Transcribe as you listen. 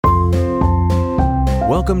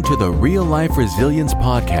Welcome to the Real Life Resilience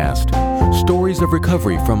Podcast. Stories of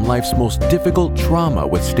recovery from life's most difficult trauma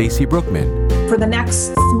with Stacy Brookman. For the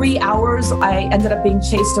next 3 hours, I ended up being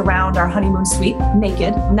chased around our honeymoon suite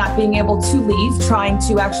naked, not being able to leave, trying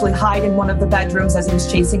to actually hide in one of the bedrooms as he was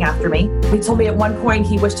chasing after me. He told me at one point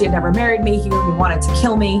he wished he had never married me. He wanted to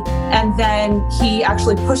kill me. And then he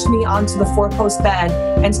actually pushed me onto the four-post bed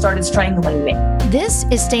and started strangling me. This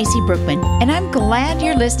is Stacy Brookman, and I'm glad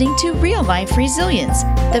you're listening to Real Life Resilience,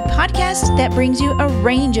 the podcast that brings you a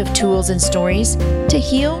range of tools and stories to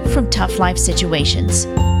heal from tough life situations.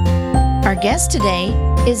 Our guest today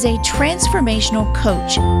is a transformational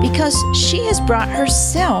coach because she has brought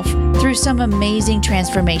herself through some amazing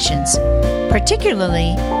transformations,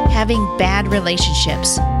 particularly having bad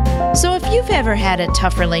relationships. So if you've ever had a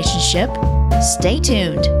tough relationship, stay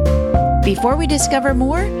tuned. Before we discover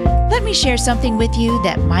more, let me share something with you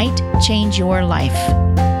that might change your life.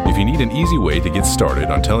 If you need an easy way to get started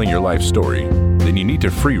on telling your life story, then you need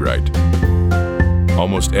to free write.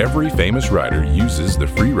 Almost every famous writer uses the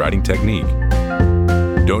free writing technique.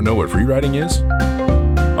 Don't know what free writing is?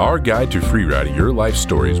 Our guide to free writing your life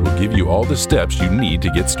stories will give you all the steps you need to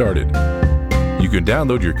get started. You can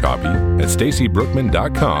download your copy at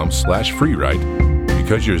stacybrookman.com/freewrite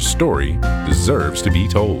because your story deserves to be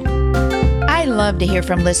told. I love to hear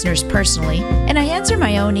from listeners personally, and I answer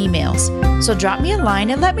my own emails. So drop me a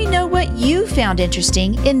line and let me know what you found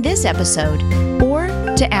interesting in this episode, or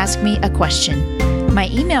to ask me a question. My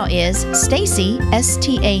email is Stacy,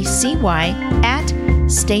 S-T-A-C-Y,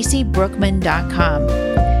 @stacybrookman.com.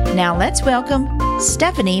 Now let's welcome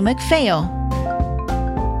Stephanie McPhail.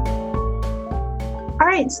 All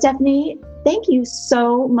right, Stephanie, thank you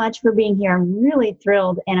so much for being here. I'm really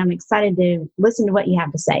thrilled, and I'm excited to listen to what you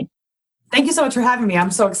have to say. Thank you so much for having me. I'm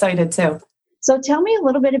so excited too. So tell me a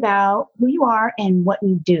little bit about who you are and what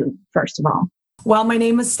you do, first of all. Well, my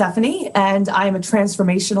name is Stephanie, and I am a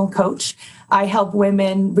transformational coach. I help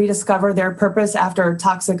women rediscover their purpose after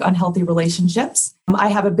toxic, unhealthy relationships. I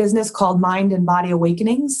have a business called Mind and Body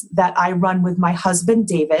Awakenings that I run with my husband,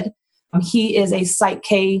 David. He is a Psych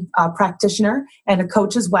K practitioner and a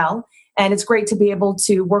coach as well. And it's great to be able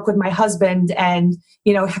to work with my husband and,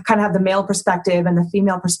 kind of have the male perspective and the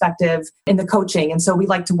female perspective in the coaching. And so we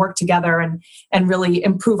like to work together and really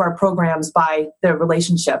improve our programs by the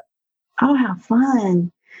relationship. Oh, how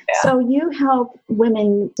fun. Yeah. So you help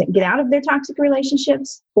women to get out of their toxic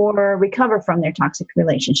relationships or recover from their toxic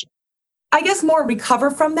relationship? I guess more recover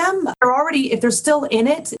from them. They're already, if they're still in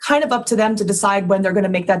it, kind of up to them to decide when they're going to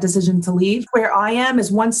make that decision to leave. Where I am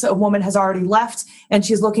is once a woman has already left and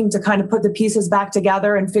she's looking to kind of put the pieces back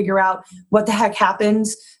together and figure out what the heck happened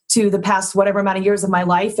to the past whatever amount of years of my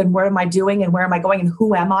life and what am I doing and where am I going and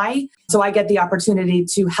who am I? So I get the opportunity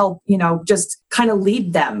to help, just kind of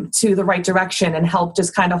lead them to the right direction and help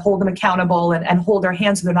just kind of hold them accountable and hold their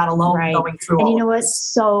hands so they're not alone going through and all you know of what? this.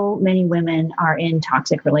 So many women are in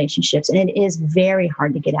toxic relationships, and it is very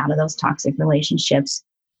hard to get out of those toxic relationships.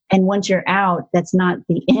 And once you're out, that's not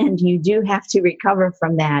the end. You do have to recover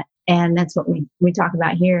from that. And that's what we talk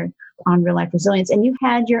about here on Real Life Resilience. And you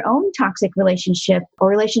had your own toxic relationship or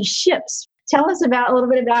relationships. Tell us a little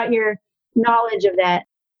bit about your knowledge of that.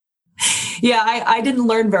 Yeah, I didn't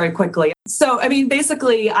learn very quickly. So,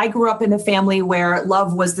 basically, I grew up in a family where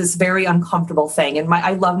love was this very uncomfortable thing. And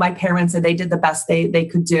I love my parents and they did the best they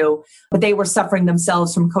could do, but they were suffering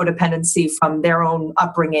themselves from codependency from their own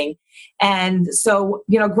upbringing. And so,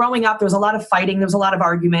 growing up, there was a lot of fighting. There was a lot of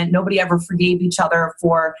argument. Nobody ever forgave each other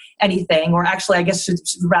for anything. Or actually, I guess should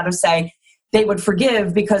rather say they would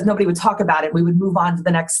forgive because nobody would talk about it. We would move on to the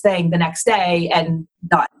next thing the next day and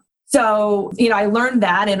done. So, I learned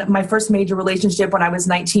that in my first major relationship when I was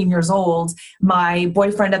 19 years old. My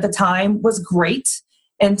boyfriend at the time was great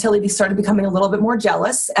until he started becoming a little bit more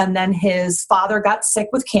jealous. And then his father got sick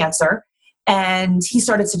with cancer and he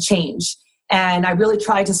started to change. And I really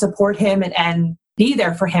tried to support him and be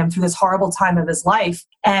there for him through this horrible time of his life.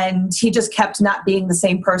 And he just kept not being the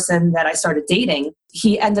same person that I started dating.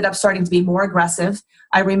 He ended up starting to be more aggressive.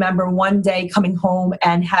 I remember one day coming home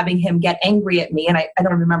and having him get angry at me. And I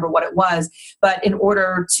don't remember what it was, but in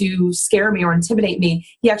order to scare me or intimidate me,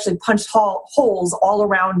 he actually punched holes all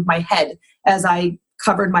around my head as I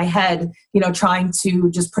covered my head, trying to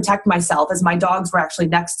just protect myself as my dogs were actually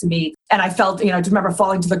next to me. And I felt, I remember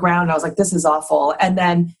falling to the ground and I was like, this is awful. And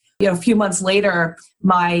then, a few months later,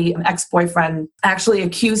 my ex-boyfriend actually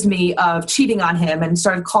accused me of cheating on him and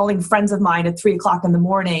started calling friends of mine at 3:00 in the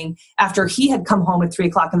morning after he had come home at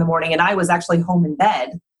 3:00 in the morning and I was actually home in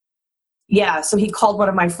bed. Yeah, so he called one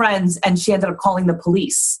of my friends and she ended up calling the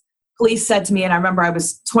police. Police said to me, and I remember I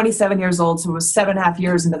was 27 years old, so it was 7.5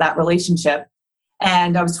 years into that relationship.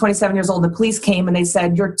 And I was 27 years old. The police came and they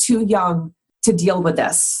said, "You're too young to deal with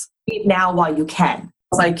this. Leave now while you can." I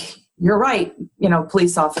was like, "You're right,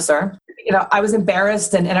 police officer." I was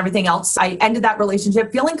embarrassed and everything else. I ended that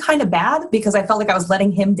relationship feeling kind of bad because I felt like I was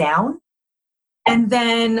letting him down. And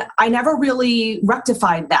then I never really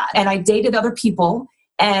rectified that. And I dated other people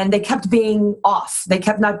and they kept being off. They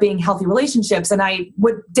kept not being healthy relationships. And I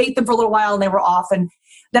would date them for a little while and they were off. And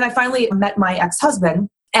then I finally met my ex-husband,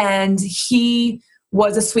 and he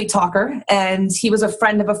was a sweet talker and he was a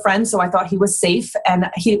friend of a friend. So I thought he was safe. And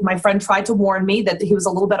my friend tried to warn me that he was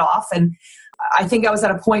a little bit off. And I think I was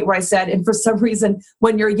at a point where I said, and for some reason,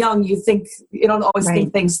 when you're young, you don't always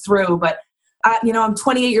think things through. But, I'm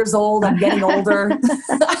 28 years old. I'm getting older.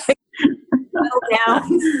 I settled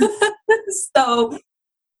down. So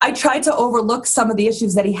I tried to overlook some of the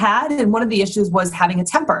issues that he had. And one of the issues was having a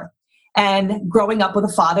temper. And growing up with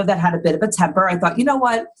a father that had a bit of a temper, I thought, you know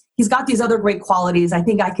what? He's got these other great qualities. I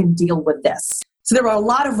think I can deal with this. So there were a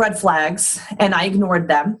lot of red flags and I ignored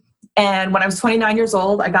them. And when I was 29 years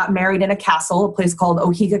old, I got married in a castle, a place called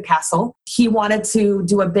Ohiga Castle. He wanted to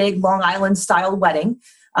do a big Long Island style wedding,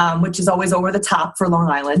 which is always over the top for Long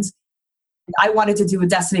Island. I wanted to do a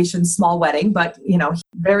destination small wedding, but he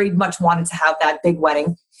very much wanted to have that big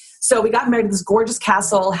wedding. So we got married at this gorgeous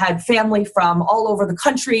castle, had family from all over the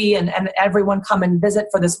country and everyone come and visit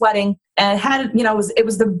for this wedding, and had, it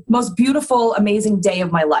was the most beautiful, amazing day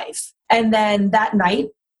of my life. And then that night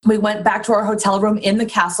we went back to our hotel room in the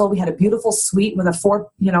castle. We had a beautiful suite with a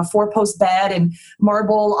 4-post bed and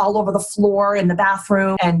marble all over the floor in the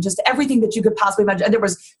bathroom and just everything that you could possibly imagine. And there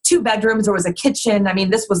was 2 bedrooms. There was a kitchen. I mean,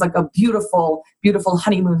 this was like a beautiful, beautiful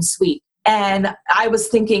honeymoon suite. And I was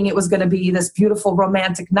thinking it was going to be this beautiful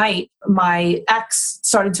romantic night. My ex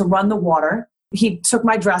started to run the water. He took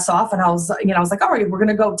my dress off and I was like, all right, we're going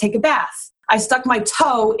to go take a bath. I stuck my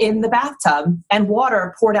toe in the bathtub and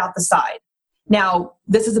water poured out the side. Now,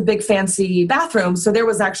 this is a big fancy bathroom, so there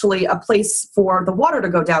was actually a place for the water to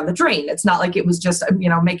go down the drain. It's not like it was just,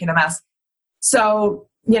 making a mess. So,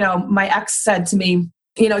 my ex said to me,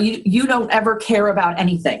 you don't ever care about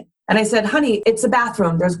anything. And I said, honey, it's a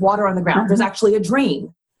bathroom. There's water on the ground. There's actually a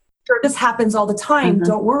drain. Sure, this happens all the time.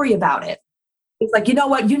 Don't worry about it. He's like, you know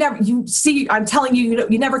what? I'm telling you,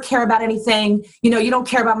 you never care about anything. You don't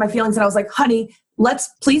care about my feelings. And I was like, honey, let's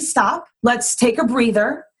please stop. Let's take a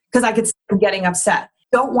breather. Because I could see him getting upset.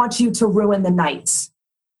 Don't want you to ruin the night.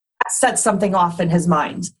 That set something off in his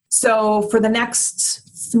mind. So for the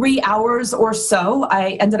next 3 hours or so,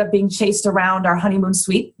 I ended up being chased around our honeymoon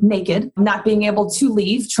suite naked, not being able to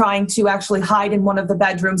leave, trying to actually hide in one of the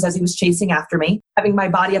bedrooms as he was chasing after me, having my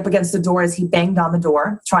body up against the door as he banged on the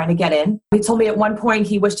door, trying to get in. He told me at one point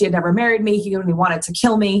he wished he had never married me. He only wanted to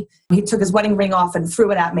kill me. He took his wedding ring off and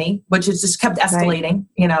threw it at me, which just kept escalating,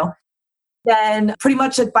 Then pretty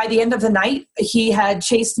much by the end of the night,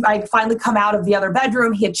 I'd finally come out of the other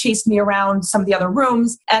bedroom. He had chased me around some of the other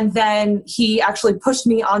rooms. And then he actually pushed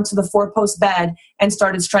me onto the 4-post bed and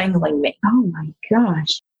started strangling me. Oh my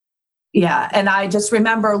gosh. Yeah. And I just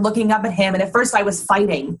remember looking up at him. And at first I was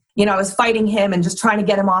fighting. I was fighting him and just trying to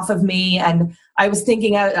get him off of me. And I was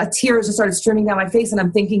thinking, tears just started streaming down my face. And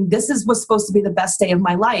I'm thinking, this was supposed to be the best day of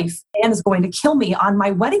my life. And is going to kill me on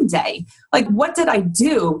my wedding day. Like, what did I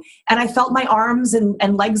do? And I felt my arms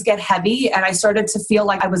and legs get heavy. And I started to feel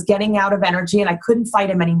like I was getting out of energy and I couldn't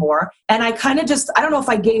fight him anymore. And I kind of I don't know if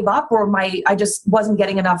I gave up or I just wasn't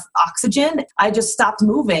getting enough oxygen. I just stopped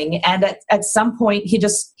moving. And at some point he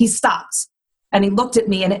stopped. And he looked at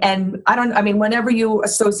me and whenever you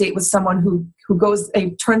associate with someone who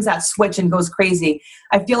turns that switch and goes crazy,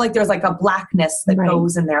 I feel like there's like a blackness that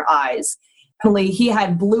goes in their eyes. He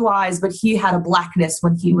had blue eyes, but he had a blackness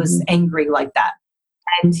when he was angry like that.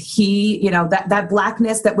 And he, that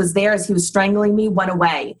blackness that was there as he was strangling me went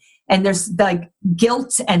away. And there's like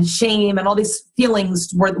guilt and shame and all these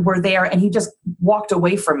feelings were there. And he just walked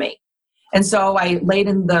away from me. And so I laid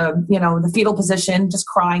in the fetal position, just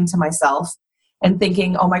crying to myself. And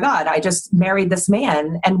thinking, oh my God, I just married this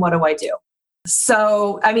man, and what do I do?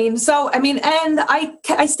 And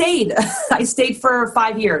I stayed. I stayed for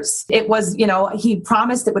 5 years. It was, he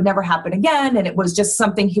promised it would never happen again, and it was just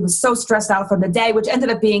something he was so stressed out from the day, which ended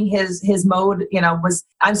up being his mode. Was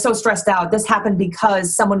I'm so stressed out. This happened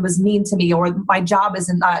because someone was mean to me, or my job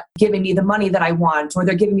isn't not giving me the money that I want, or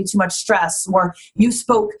they're giving me too much stress, or you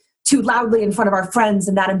spoke too loudly in front of our friends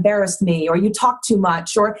and that embarrassed me, or you talked too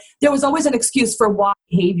much, or there was always an excuse for what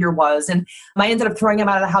behavior was. And I ended up throwing him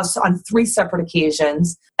out of the house on 3 separate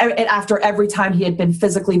occasions after every time he had been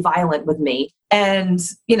physically violent with me. And,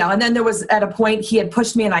 and then there was at a point he had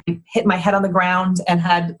pushed me and I hit my head on the ground and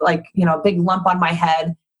had a big lump on my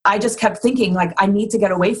head. I just kept thinking, like, I need to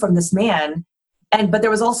get away from this man. But there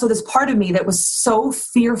was also this part of me that was so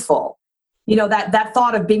fearful. That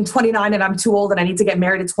thought of being 29 and I'm too old and I need to get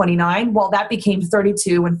married at 29. Well, that became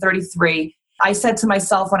 32 and 33. I said to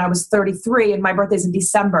myself when I was 33, and my birthday's in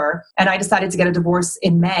December, and I decided to get a divorce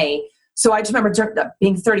in May. So I just remember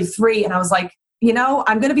being 33 and I was like,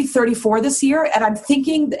 I'm going to be 34 this year. And I'm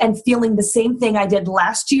thinking and feeling the same thing I did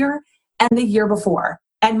last year and the year before.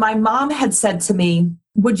 And my mom had said to me,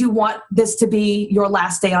 would you want this to be your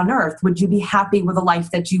last day on earth? Would you be happy with the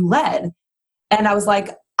life that you led? And I was like,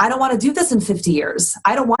 I don't want to do this in 50 years.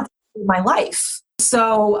 I don't want to do my life.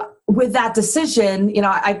 So with that decision,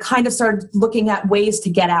 I kind of started looking at ways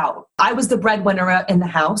to get out. I was the breadwinner in the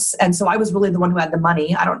house. And so I was really the one who had the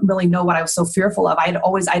money. I don't really know what I was so fearful of. I'd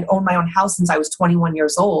owned my own house since I was 21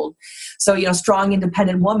 years old. So, strong,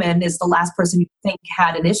 independent woman is the last person you think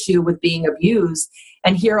had an issue with being abused.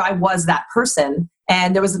 And here I was that person.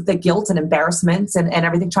 And there was the guilt and embarrassment and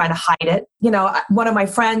everything, trying to hide it. One of my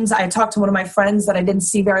friends, I talked to one of my friends that I didn't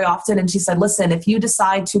see very often. And she said, listen, if you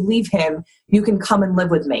decide to leave him, you can come and live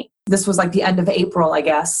with me. This was like the end of April, I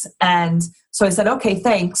guess. And so I said, okay,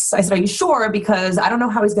 thanks. I said, are you sure? Because I don't know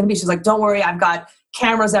how he's going to be. She's like, don't worry. I've got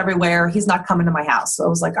cameras everywhere. He's not coming to my house. So I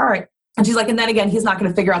was like, all right. And she's like, and then again, he's not going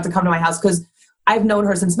to figure out to come to my house because I've known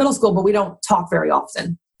her since middle school, but we don't talk very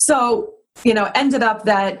often. So ended up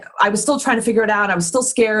that I was still trying to figure it out. I was still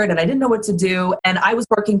scared and I didn't know what to do. And I was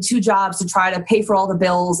working 2 jobs to try to pay for all the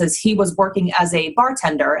bills as he was working as a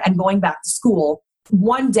bartender and going back to school.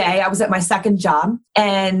 One day I was at my second job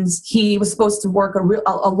and he was supposed to work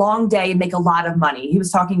a long day and make a lot of money. He was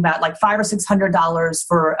talking about like $500 or $600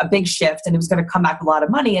 for a big shift and it was going to come back a lot of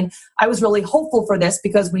money. And I was really hopeful for this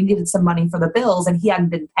because we needed some money for the bills and he hadn't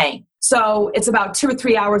been paying. So it's about 2 or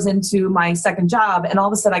 3 hours into my second job and all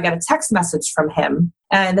of a sudden I got a text message from him.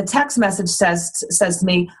 And the text message says to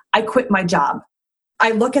me, I quit my job.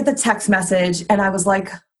 I look at the text message and I was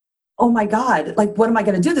like, oh my God, like, what am I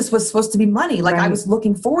going to do? This was supposed to be money. Like, right. I was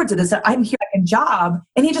looking forward to this. I'm here at a job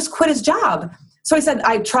and he just quit his job. So I said,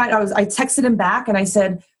 I texted him back and I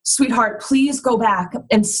said, sweetheart, please go back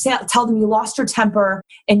and tell them you lost your temper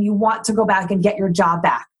and you want to go back and get your job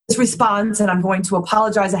back. This response, and I'm going to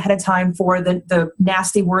apologize ahead of time for the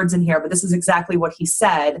nasty words in here, but this is exactly what he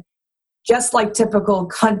said. Just like typical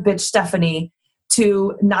cunt bitch Stephanie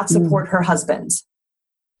to not support her husband.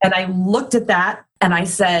 And I looked at that and I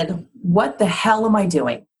said, what the hell am I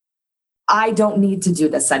doing? I don't need to do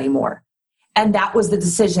this anymore. And that was the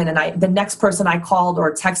decision. And the next person I called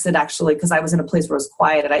or texted, actually, because I was in a place where it was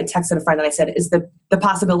quiet, and I texted a friend and I said, is the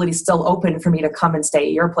possibility still open for me to come and stay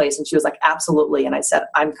at your place? And she was like, absolutely. And I said,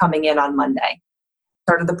 I'm coming in on Monday.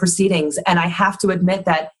 Started the proceedings. And I have to admit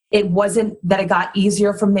that it wasn't that it got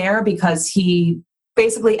easier from there, because he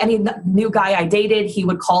basically, any new guy I dated, he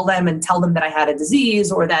would call them and tell them that I had a disease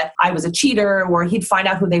or that I was a cheater, or he'd find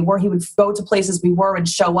out who they were. He would go to places we were and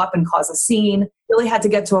show up and cause a scene. Really had to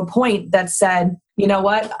get to a point that said, you know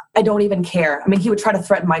what? I don't even care. I mean, he would try to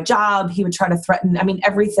threaten my job. He would try to threaten,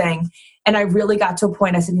 everything. And I really got to a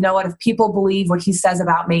point, I said, you know what? If people believe what he says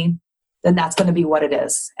about me, then that's going to be what it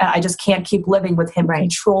is. And I just can't keep living with him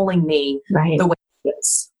controlling me the way he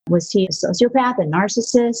is. Was he a sociopath, a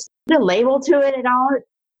narcissist? The label to it at all?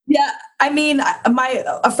 Yeah,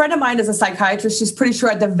 a friend of mine is a psychiatrist. She's pretty sure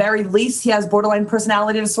at the very least he has borderline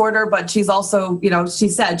personality disorder, but she's also, she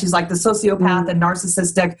said she's like the sociopath and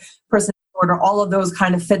narcissistic personality disorder. All of those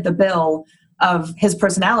kind of fit the bill of his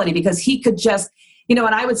personality, because he could just, and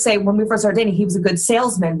I would say when we first started dating, he was a good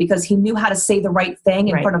salesman because he knew how to say the right thing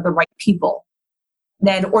in front of the right people.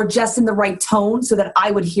 Or just in the right tone so that I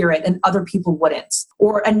would hear it and other people wouldn't,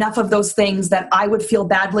 or enough of those things that I would feel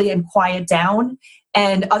badly and quiet down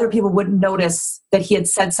and other people wouldn't notice that he had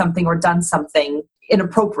said something or done something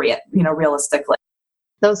inappropriate, realistically.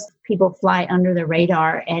 Those people fly under the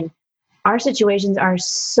radar, and our situations are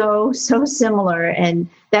so similar. And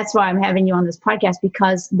that's why I'm having you on this podcast,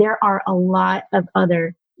 because there are a lot of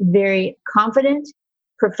other very confident,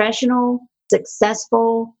 professional,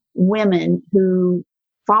 successful women who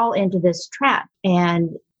fall into this trap.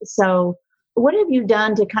 And so what have you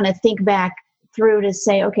done to kind of think back through to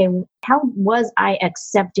say, okay, how was I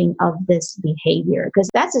accepting of this behavior? Because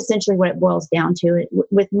that's essentially what it boils down to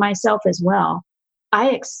with myself as well.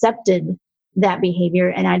 I accepted that behavior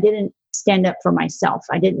and I didn't stand up for myself.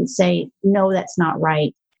 I didn't say, no, that's not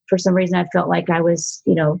right. For some reason, I felt like I was,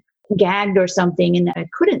 gagged or something, and I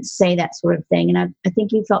couldn't say that sort of thing. And I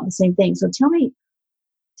think you felt the same thing. So tell me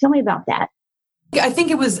about that. I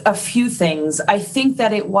think it was a few things. I think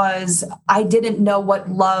that it was, I didn't know what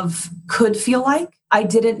love could feel like. I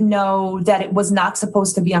didn't know that it was not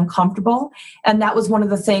supposed to be uncomfortable. And that was one of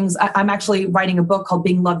the things. I'm actually writing a book called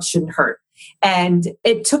Being Loved Shouldn't Hurt. And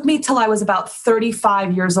it took me till I was about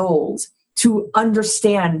 35 years old to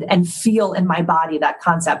understand and feel in my body that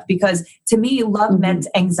concept. Because to me, love meant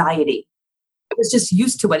anxiety. I was just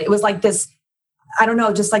used to it. It was like this, I don't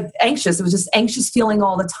know, just like anxious. It was just anxious feeling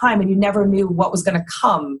all the time, and you never knew what was going to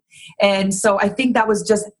come. And so I think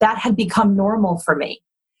that had become normal for me.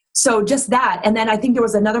 So just that. And then I think there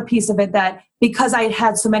was another piece of it that because I had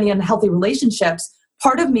had so many unhealthy relationships,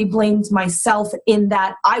 part of me blamed myself in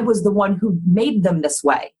that I was the one who made them this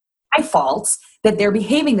way. My fault that they're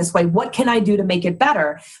behaving this way. What can I do to make it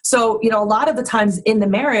better? So, a lot of the times in the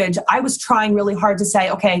marriage, I was trying really hard to say,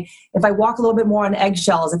 okay, if I walk a little bit more on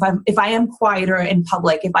eggshells, if I am quieter in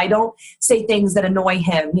public, if I don't say things that annoy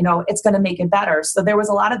him, it's going to make it better. So there was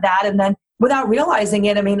a lot of that. And then without realizing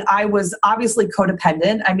it, I was obviously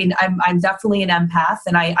codependent. I'm definitely an empath,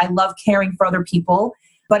 and I love caring for other people.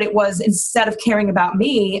 But it was, instead of caring about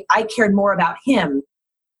me, I cared more about him.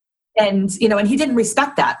 And he didn't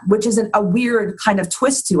respect that, which is a weird kind of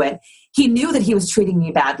twist to it. He knew that he was treating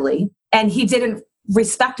me badly, and he didn't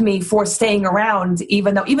respect me for staying around,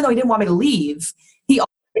 even though he didn't want me to leave. He also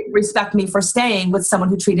didn't respect me for staying with someone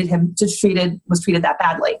who was treated that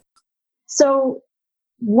badly. So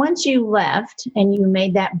once you left and you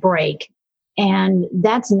made that break, and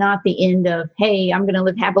that's not the end of, hey, I'm going to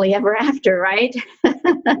live happily ever after, right?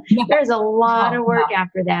 Yeah. There's a lot of work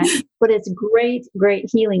after that, but it's great, great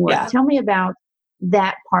healing work. Yeah. Tell me about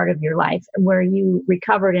that part of your life where you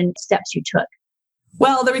recovered and steps you took.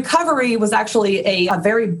 Well, the recovery was actually a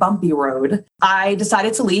very bumpy road. I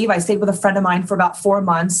decided to leave. I stayed with a friend of mine for about 4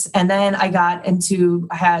 months. And then I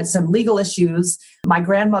had some legal issues. My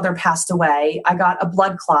grandmother passed away. I got a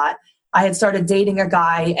blood clot. I had started dating a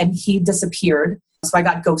guy and he disappeared. So I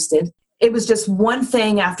got ghosted. It was just one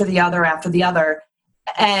thing after the other.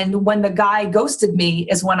 And when the guy ghosted me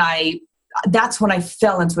that's when I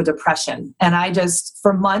fell into a depression. And I just,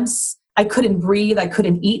 for months, I couldn't breathe. I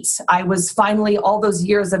couldn't eat. I was finally, all those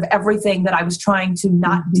years of everything that I was trying to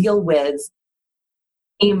not deal with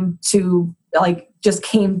came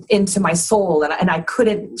into my soul. And I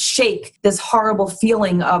couldn't shake this horrible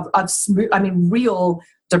feeling of real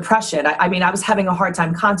depression. I was having a hard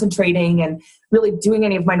time concentrating and really doing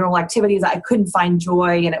any of my normal activities. I couldn't find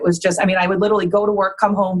joy. And it was just, I would literally go to work,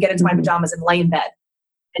 come home, get into my pajamas and lay in bed.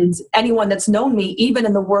 And anyone that's known me, even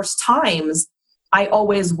in the worst times, I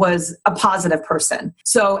always was a positive person.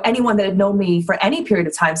 So anyone that had known me for any period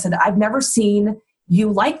of time said, I've never seen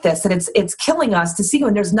you like this. And it's killing us to see you,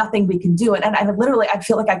 and there's nothing we can do. And I'd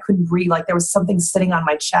feel like I couldn't breathe, like there was something sitting on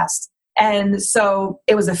my chest. And so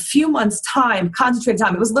it was a few months' time, concentrated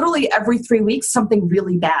time. It was literally every 3 weeks, something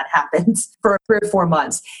really bad happened for 3 or 4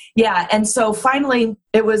 months. Yeah. And so finally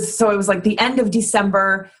it was like the end of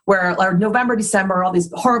December or November, December, all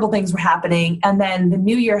these horrible things were happening. And then the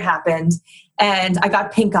new year happened and I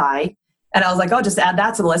got pink eye. And I was like, oh, just add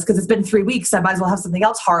that to the list because it's been 3 weeks. I might as well have something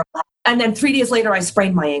else horrible. And then 3 days later, I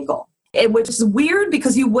sprained my ankle, which is weird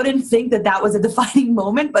because you wouldn't think that was a defining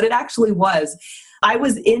moment, but it actually was. I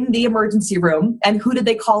was in the emergency room, and who did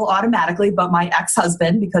they call automatically but my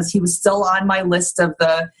ex-husband, because he was still on my list at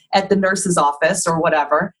the nurse's office or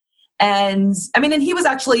whatever. And he was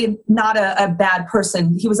actually not a bad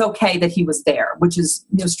person. He was okay that he was there, which is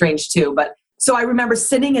strange too. But so I remember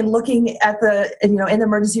sitting and looking at in the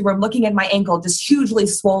emergency room, looking at my ankle, just hugely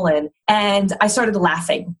swollen, and I started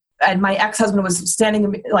laughing. And my ex-husband was staring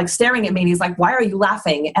at me, and he's like, why are you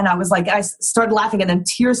laughing? And I was like, I started laughing, and then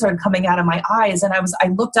tears started coming out of my eyes. And I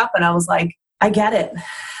looked up and I was like, I get it.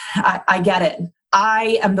 I get it.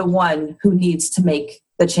 I am the one who needs to make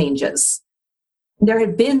the changes. There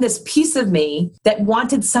had been this piece of me that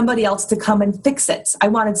wanted somebody else to come and fix it. I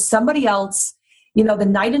wanted somebody else, the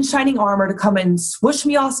knight in shining armor, to come and swoosh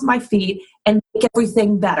me off my feet and make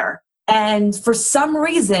everything better. And for some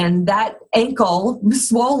reason, that ankle was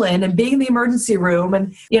swollen and being in the emergency room,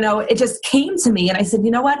 and, it just came to me. And I said,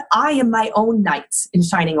 you know what? I am my own knight in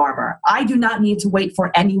shining armor. I do not need to wait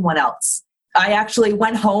for anyone else. I actually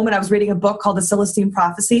went home and I was reading a book called The Celestine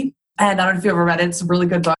Prophecy. And I don't know if you ever read it. It's a really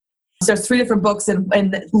good book. So there's 3 different books.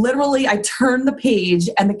 And literally, I turned the page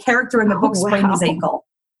and the character in the book sprained his ankle.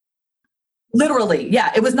 Literally,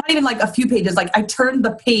 yeah. It was not even like a few pages. Like I turned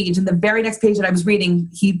the page, and the very next page that I was reading,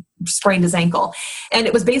 he sprained his ankle. And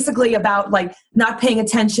it was basically about like not paying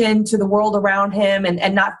attention to the world around him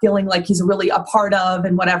and not feeling like he's really a part of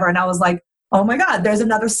and whatever. And I was like, oh my God, there's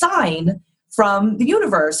another sign from the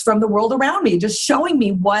universe, from the world around me, just showing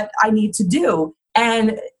me what I need to do.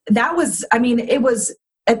 And that was, it was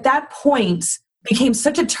at that point became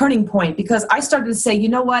such a turning point because I started to say, you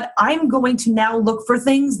know what, I'm going to now look for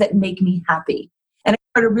things that make me happy. And I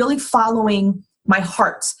started really following my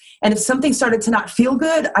heart. And if something started to not feel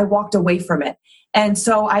good, I walked away from it. And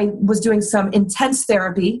so I was doing some intense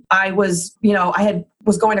therapy. I was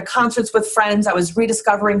going to concerts with friends. I was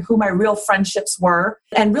rediscovering who my real friendships were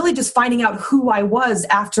and really just finding out who I was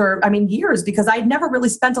after, years, because I'd never really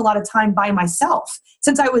spent a lot of time by myself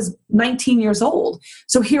since I was 19 years old.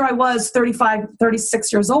 So here I was 35,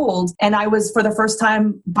 36 years old, and I was for the first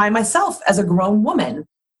time by myself as a grown woman.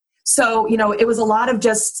 So, it was a lot of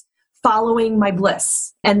just following my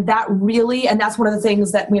bliss. And that's one of the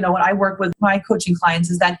things that, when I work with my coaching clients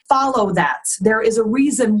is that follow that. There is a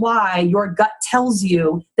reason why your gut tells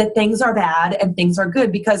you that things are bad and things are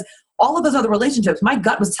good, because all of those other relationships, my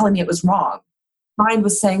gut was telling me it was wrong. Mind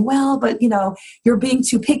was saying, well, but you're being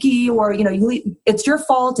too picky, or, it's your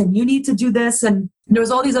fault and you need to do this. And there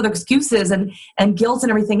was all these other excuses and guilt and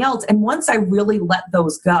everything else. And once I really let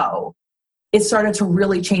those go, it started to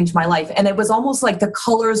really change my life. And it was almost like the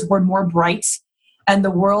colors were more bright and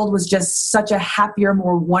the world was just such a happier,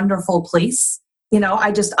 more wonderful place.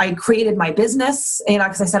 I created my business,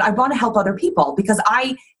 because I said, I want to help other people, because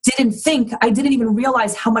I didn't even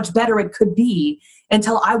realize how much better it could be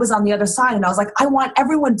until I was on the other side. And I was like, I want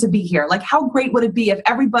everyone to be here. Like, how great would it be if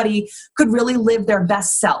everybody could really live their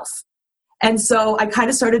best self? And so I kind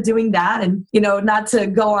of started doing that, and, not to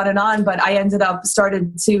go on, but I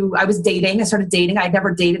was dating. I started dating. I'd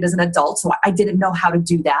never dated as an adult, so I didn't know how to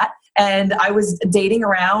do that. And I was dating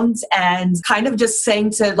around and kind of just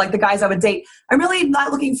saying to the guys I would date, I'm really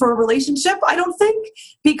not looking for a relationship, I don't think,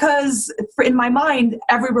 because in my mind,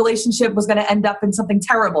 every relationship was going to end up in something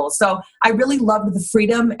terrible. So I really loved the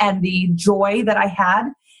freedom and the joy that I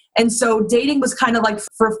had. And so dating was kind of like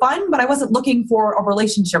for fun, but I wasn't looking for a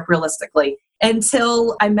relationship realistically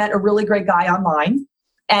until I met a really great guy online.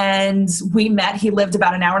 And we met, he lived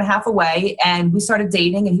about an hour and a half away, and we started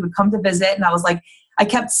dating, and he would come to visit. And I was like, I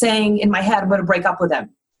kept saying in my head, I'm going to break up with him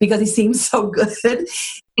because he seems so good. And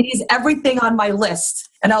he's everything on my list.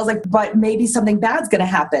 And I was like, but maybe something bad's going to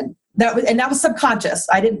happen. That was subconscious.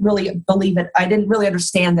 I didn't really believe it. I didn't really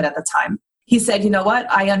understand it at the time. He said, you know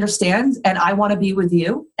what? I understand, and I want to be with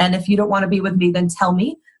you. And if you don't want to be with me, then tell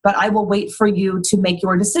me. But I will wait for you to make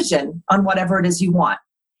your decision on whatever it is you want.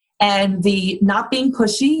 And the not being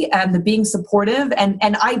pushy and the being supportive. And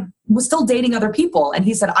I was still dating other people. And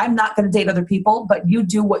he said, I'm not going to date other people, but you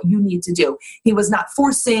do what you need to do. He was not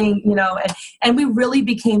forcing, and we really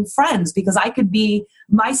became friends because I could be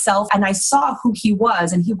myself and I saw who he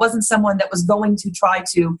was. And he wasn't someone that was going to try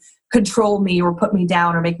to control me or put me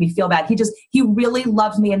down or make me feel bad. He really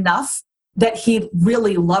loved me enough that he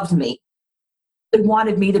really loved me. He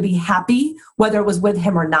wanted me to be happy, whether it was with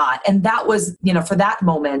him or not. And that was, for that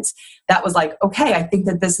moment, that was like, okay, I think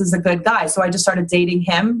that this is a good guy. So I just started dating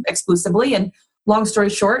him exclusively. And long story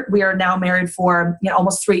short, we are now married for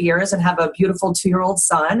almost 3 years and have a beautiful 2-year-old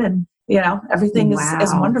son. And, everything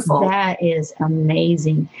is wonderful. That is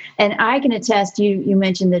amazing. And I can attest, you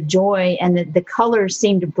mentioned the joy and the colors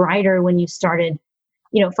seemed brighter when you started,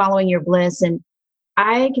 following your bliss. And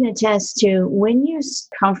I can attest to when you're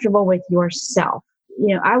comfortable with yourself.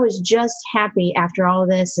 I was just happy after all of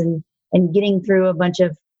this and getting through a bunch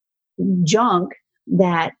of junk,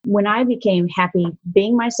 that when I became happy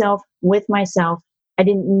being myself with myself, I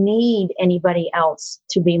didn't need anybody else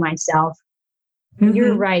to be myself. Mm-hmm.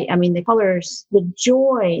 You're right. The colors, the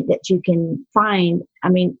joy that you can find.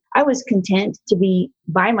 I was content to be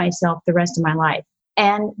by myself the rest of my life.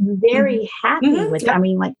 And very happy with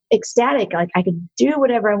it. Ecstatic. Like I could do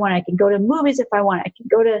whatever I want. I could go to movies if I want. I could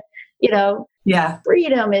go to,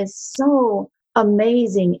 freedom is so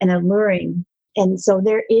amazing and alluring. And so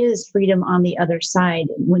there is freedom on the other side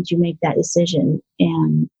once you make that decision.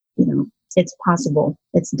 And, it's possible.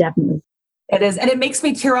 It's definitely. It is. And it makes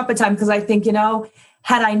me tear up at times because I think,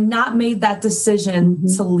 had I not made that decision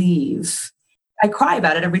to leave, I cry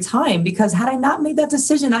about it every time, because had I not made that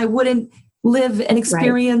decision, I wouldn't live and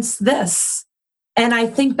experience this. And I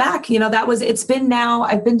think back,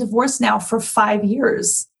 I've been divorced now for 5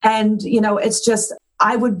 years. And, it's just,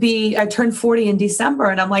 I turned 40 in December,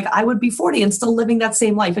 and I'm like, I would be 40 and still living that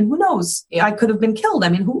same life. And who knows? I could have been killed.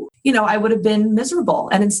 I would have been miserable.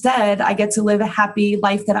 And instead, I get to live a happy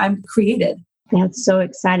life that I've created. That's so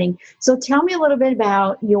exciting. So tell me a little bit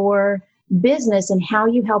about your business and how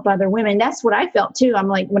you help other women. That's what I felt too. I'm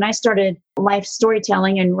like, when I started life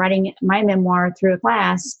storytelling and writing my memoir through a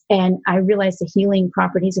class, and I realized the healing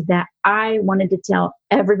properties of that, I wanted to tell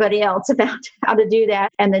everybody else about how to do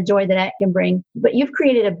that and the joy that that can bring. But you've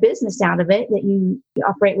created a business out of it that you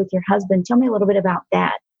operate with your husband. Tell me a little bit about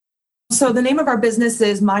that. So the name of our business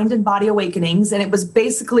is Mind and Body Awakenings. And it was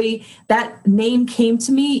basically, that name came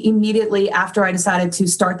to me immediately after I decided to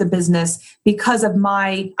start the business because of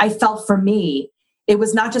I felt for me, it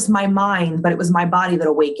was not just my mind, but it was my body that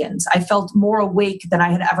awakens. I felt more awake than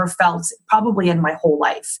I had ever felt probably in my whole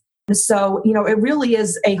life. And so, it really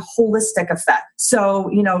is a holistic effect.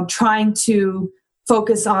 So, trying to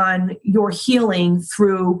focus on your healing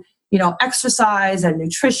through exercise and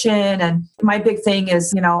nutrition. And my big thing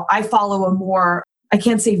is, I follow a more, I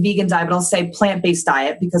can't say vegan diet, but I'll say plant-based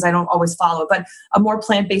diet because I don't always follow it, but a more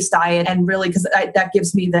plant-based diet. And really, because that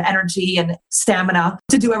gives me the energy and stamina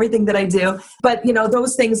to do everything that I do. But,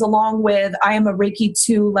 those things along with, I am a Reiki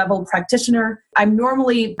 2 level practitioner. I'm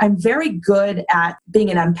very good at being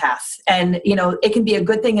an empath. And, it can be a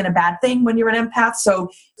good thing and a bad thing when you're an empath.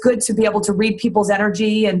 So good to be able to read people's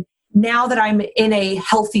energy. And now that I'm in a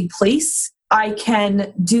healthy place, I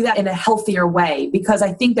can do that in a healthier way, because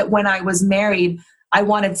I think that when I was married, I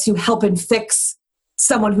wanted to help and fix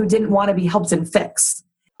someone who didn't want to be helped and fixed.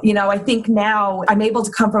 I think now I'm able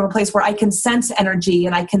to come from a place where I can sense energy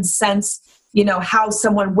and I can sense, how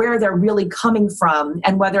where they're really coming from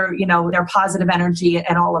and whether, their positive energy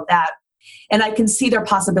and all of that. And I can see their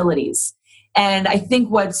possibilities. And I think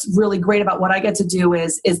what's really great about what I get to do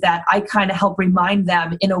is that I kind of help remind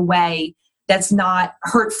them in a way that's not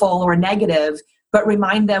hurtful or negative, but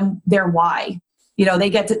remind them their why.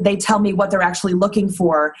 They tell me what they're actually looking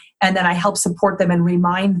for, and then I help support them and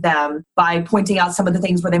remind them by pointing out some of the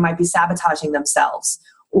things where they might be sabotaging themselves,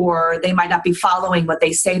 or they might not be following what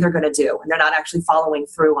they say they're going to do, and they're not actually following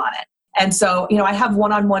through on it. And so, I have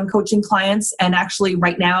one-on-one coaching clients, and actually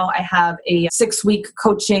right now I have a 6-week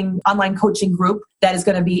online coaching group that is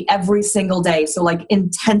going to be every single day. So like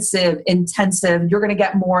intensive. You're going to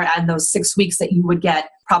get more in those 6 weeks that you would get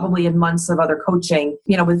probably in months of other coaching,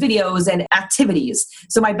 with videos and activities.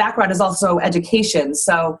 So my background is also education.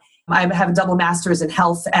 So I have a double master's in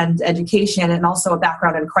health and education and also a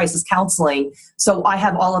background in crisis counseling. So I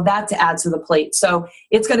have all of that to add to the plate. So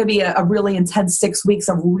it's going to be a really intense 6 weeks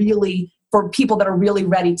for people that are really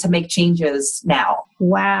ready to make changes now.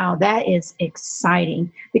 Wow, that is exciting,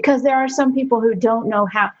 because there are some people who don't know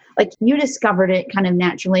how, like you discovered it kind of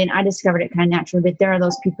naturally and I discovered it kind of naturally, but there are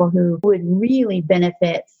those people who would really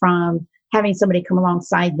benefit from having somebody come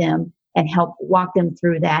alongside them and help walk them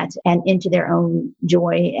through that and into their own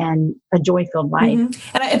joy and a joy-filled life.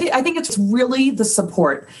 Mm-hmm. And I think it's really the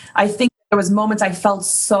support. I think there was moments I felt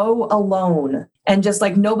so alone and just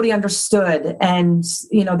like nobody understood, and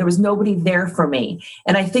there was nobody there for me.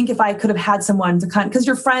 And I think if I could have had someone to because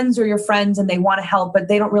your friends are your friends and they want to help, but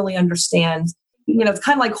they don't really understand. It's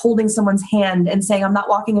kind of like holding someone's hand and saying, I'm not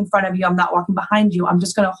walking in front of you, I'm not walking behind you, I'm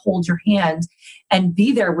just going to hold your hand and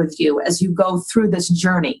be there with you as you go through this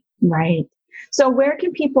journey. Right. So where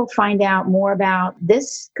can people find out more about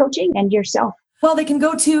this coaching and yourself? Well, they can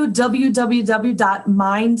go to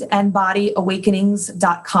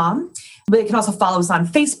www.mindandbodyawakenings.com. But they can also follow us on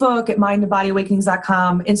Facebook at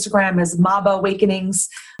mindandbodyawakenings.com. Instagram is Maba Awakenings.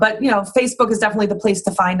 But, Facebook is definitely the place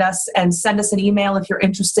to find us, and send us an email if you're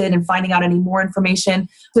interested in finding out any more information.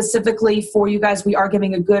 Specifically for you guys, we are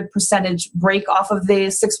giving a good percentage break off of the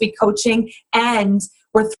 6-week coaching, and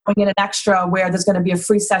we're throwing in an extra where there's going to be a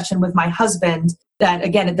free session with my husband that,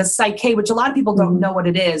 again, the Psyche, which a lot of people don't know what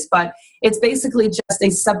it is, but it's basically just a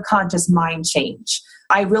subconscious mind change.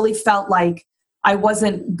 I really felt like I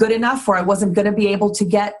wasn't good enough, or I wasn't going to be able to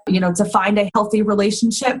get, to find a healthy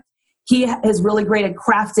relationship. He is really great at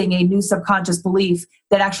crafting a new subconscious belief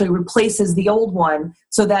that actually replaces the old one,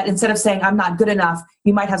 so that instead of saying I'm not good enough,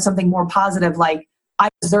 you might have something more positive like I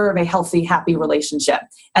deserve a healthy, happy relationship.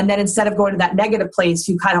 And then instead of going to that negative place,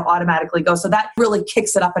 you kind of automatically go. So that really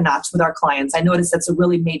kicks it up a notch with our clients. I noticed that's a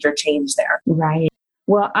really major change there. Right.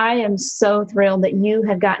 Well, I am so thrilled that you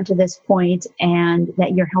have gotten to this point and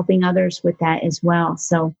that you're helping others with that as well.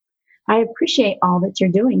 So I appreciate all that you're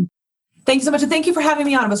doing. Thank you so much. And thank you for having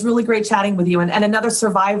me on. It was really great chatting with you and another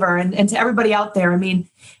survivor. And to everybody out there,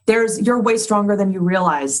 you're way stronger than you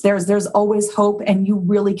realize. There's always hope, and you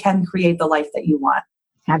really can create the life that you want.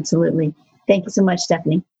 Absolutely. Thank you so much,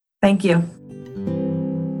 Stephanie. Thank you.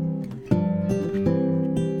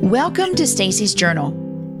 Welcome to Stacy's Journal.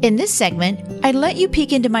 In this segment, I let you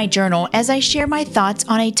peek into my journal as I share my thoughts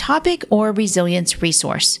on a topic or resilience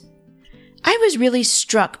resource. I was really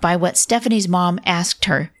struck by what Stephanie's mom asked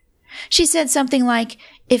her. She said something like,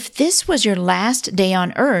 "If this was your last day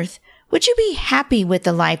on earth, would you be happy with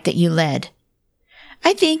the life that you led?"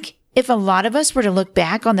 I think if a lot of us were to look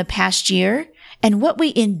back on the past year and what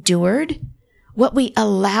we endured, what we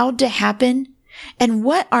allowed to happen, and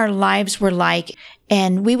what our lives were like,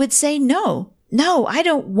 and we would say, no, I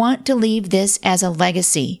don't want to leave this as a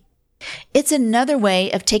legacy. It's another way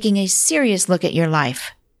of taking a serious look at your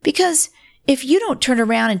life. Because if you don't turn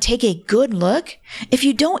around and take a good look, if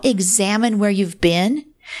you don't examine where you've been,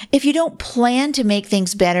 if you don't plan to make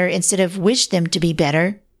things better instead of wish them to be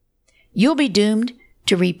better, you'll be doomed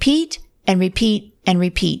to repeat and repeat and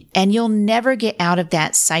repeat, and you'll never get out of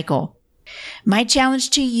that cycle. My challenge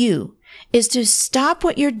to you is to stop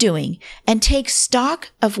what you're doing and take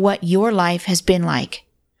stock of what your life has been like.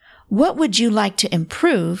 What would you like to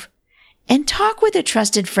improve? And talk with a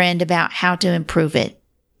trusted friend about how to improve it.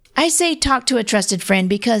 I say talk to a trusted friend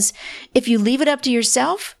because if you leave it up to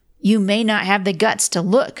yourself, you may not have the guts to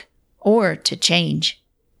look or to change.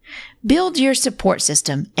 Build your support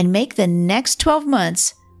system and make the next 12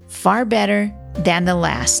 months far better than the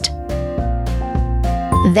last.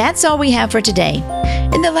 That's all we have for today.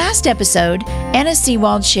 In the last episode, Anna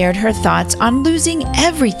Sewald shared her thoughts on losing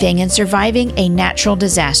everything and surviving a natural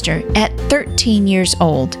disaster at 13 years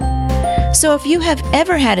old. So if you have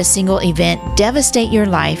ever had a single event devastate your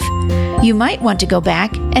life, you might want to go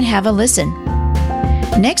back and have a listen.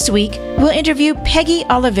 Next week, we'll interview Peggy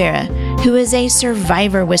Oliveira, who is a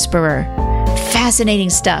survivor whisperer. Fascinating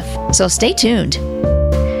stuff, so stay tuned.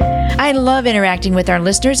 I love interacting with our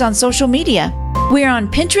listeners on social media. We're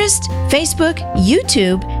on Pinterest, Facebook,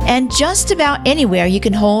 YouTube, and just about anywhere you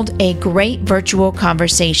can hold a great virtual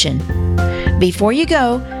conversation. Before you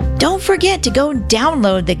go, don't forget to go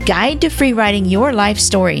download the Guide to Free Writing Your Life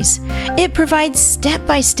Stories. It provides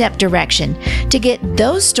step-by-step direction to get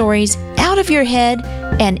those stories out of your head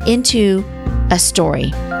and into a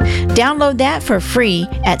story. Download that for free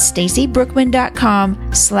at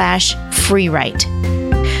stacybrookman.com/freewrite.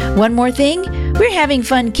 One more thing, we're having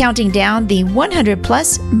fun counting down the 100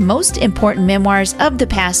 plus most important memoirs of the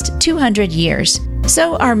past 200 years.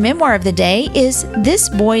 So our memoir of the day is This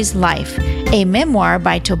Boy's Life, a memoir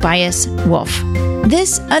by Tobias Wolff.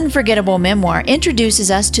 This unforgettable memoir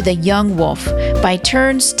introduces us to the young Wolff, by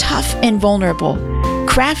turns tough and vulnerable,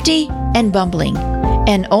 crafty and bumbling,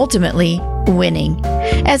 and ultimately winning,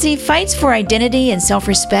 as he fights for identity and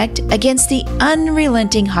self-respect against the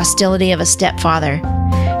unrelenting hostility of a stepfather.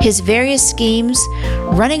 His various schemes,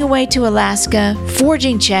 running away to Alaska,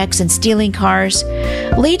 forging checks, and stealing cars,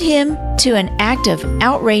 lead him to an act of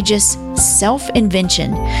outrageous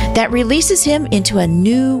self-invention that releases him into a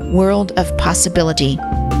new world of possibility.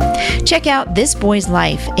 Check out This Boy's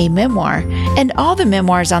Life, a memoir, and all the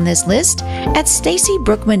memoirs on this list at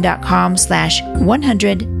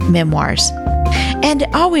stacybrookman.com/100memoirs. And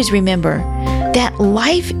always remember that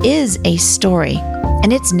life is a story,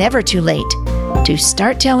 and it's never too late to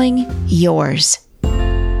start telling yours.